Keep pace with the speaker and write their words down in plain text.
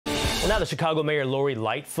Well, now the Chicago Mayor Lori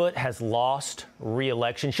Lightfoot has lost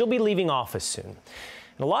re-election. She'll be leaving office soon. And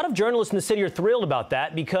a lot of journalists in the city are thrilled about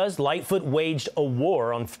that because Lightfoot waged a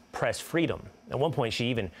war on press freedom. At one point, she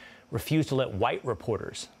even refused to let white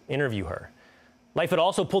reporters interview her. Lightfoot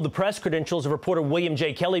also pulled the press credentials of reporter William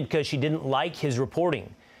J. Kelly because she didn't like his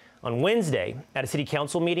reporting. On Wednesday, at a city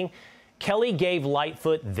council meeting, Kelly gave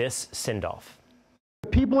Lightfoot this send-off. The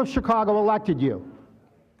people of Chicago elected you.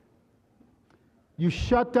 You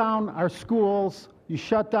shut down our schools, you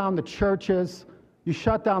shut down the churches, you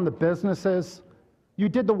shut down the businesses. You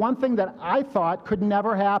did the one thing that I thought could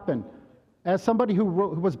never happen. As somebody who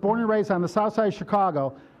was born and raised on the south side of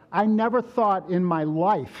Chicago, I never thought in my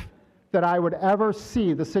life that I would ever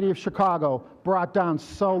see the city of Chicago brought down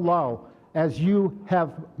so low as you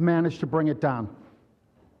have managed to bring it down.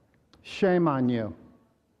 Shame on you.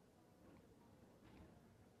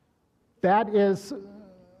 That is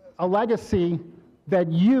a legacy that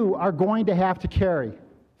you are going to have to carry.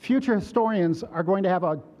 Future historians are going to have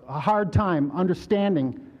a hard time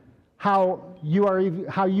understanding how you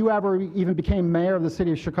ever even became mayor of the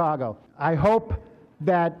city of Chicago. I hope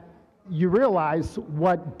that you realize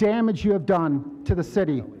what damage you have done to the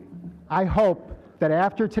city. I hope that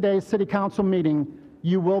after today's city council meeting,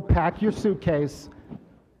 you will pack your suitcase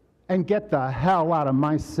and get the hell out of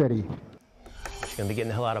my city. She's going to be getting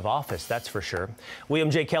the hell out of office, that's for sure. William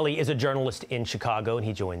J. Kelly is a journalist in Chicago, and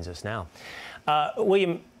he joins us now.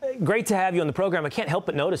 William, great to have you on the program. I can't help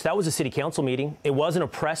but notice that was a city council meeting. It wasn't a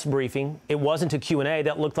press briefing. It wasn't a Q&A.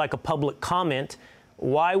 That looked like a public comment.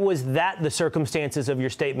 Why was that the circumstances of your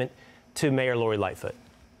statement to Mayor Lori Lightfoot?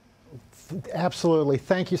 Absolutely.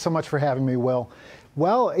 Thank you so much for having me, Will.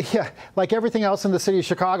 Well, yeah, like everything else in the city of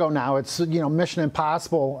Chicago now, it's, Mission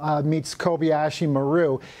Impossible meets Kobayashi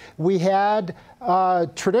Maru. We had,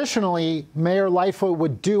 traditionally, Mayor Lightfoot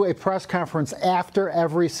would do a press conference after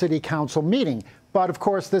every city council meeting. But of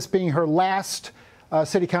course, this being her last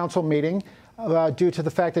city council meeting, due to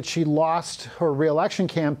the fact that she lost her re-election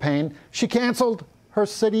campaign, she canceled her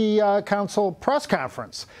city council press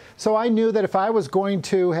conference. So I knew that if I was going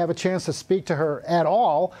to have a chance to speak to her at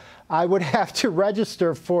all, I would have to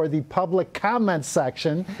register for the public comment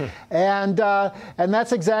section. and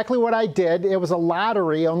that's exactly what I did. It was a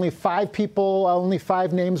lottery. Only 5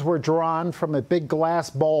 names were drawn from a big glass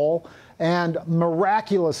bowl. And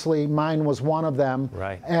miraculously, mine was one of them.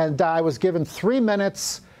 Right. And I was given 3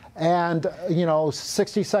 minutes and,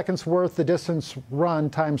 60 seconds worth the distance run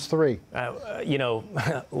times 3.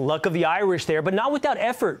 Luck of the Irish there, but not without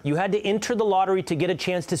effort. You had to enter the lottery to get a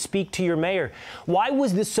chance to speak to your mayor. Why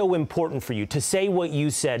was this so important for you to say what you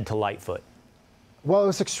said to Lightfoot? Well, it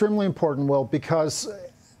was extremely important, Will, because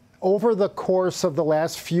over the course of the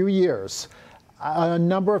last few years, a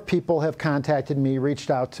number of people have contacted me,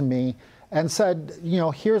 reached out to me, and said,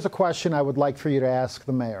 here's a question I would like for you to ask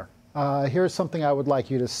the mayor. Here's something I would like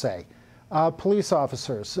you to say. Police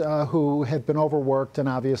officers who have been overworked and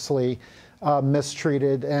obviously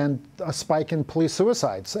mistreated, and a spike in police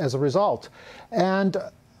suicides as a result. And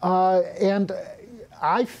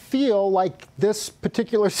I feel like this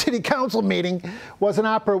particular city council meeting was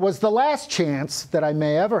the last chance that I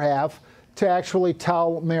may ever have to actually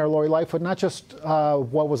tell Mayor Lori Lightfoot not just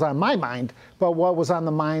what was on my mind, but what was on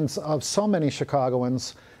the minds of so many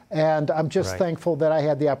Chicagoans. And I'm just thankful that I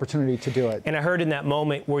had the opportunity to do it. And I heard in that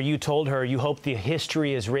moment where you told her you hope the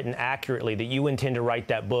history is written accurately, that you intend to write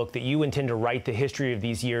that book, that you intend to write the history of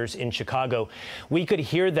these years in Chicago. We could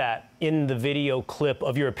hear that in the video clip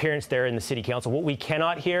of your appearance there in the city council. What we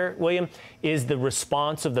cannot hear, William, is the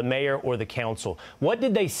response of the mayor or the council. What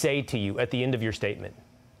did they say to you at the end of your statement?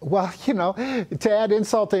 Well, to add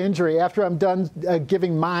insult to injury, after I'm done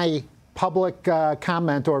giving my public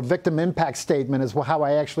comment or victim impact statement is how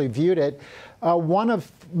I actually viewed it. One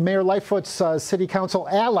of Mayor Lightfoot's city council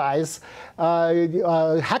allies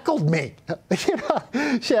heckled me.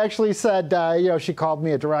 She actually said, she called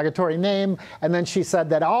me a derogatory name, and then she said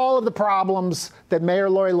that all of the problems that Mayor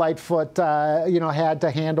Lori Lightfoot, had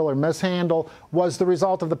to handle or mishandle was the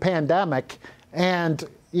result of the pandemic. And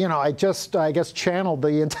I guess, channeled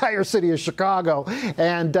the entire city of Chicago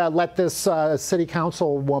and let this city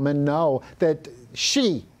council woman know that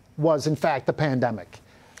she was, in fact, the pandemic.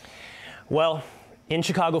 Well, in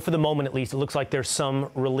Chicago, for the moment at least, it looks like there's some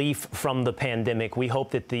relief from the pandemic. We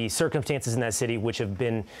hope that the circumstances in that city, which have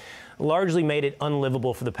been largely made it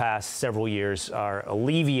unlivable for the past several years, are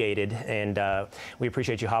alleviated. And we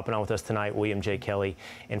appreciate you hopping on with us tonight, William J. Kelly,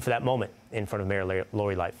 and for that moment in front of Mayor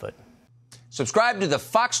Lori Lightfoot. Subscribe to the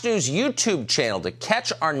Fox News YouTube channel to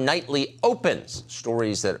catch our nightly opens,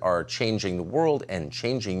 stories that are changing the world and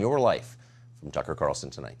changing your life. From Tucker Carlson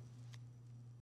Tonight.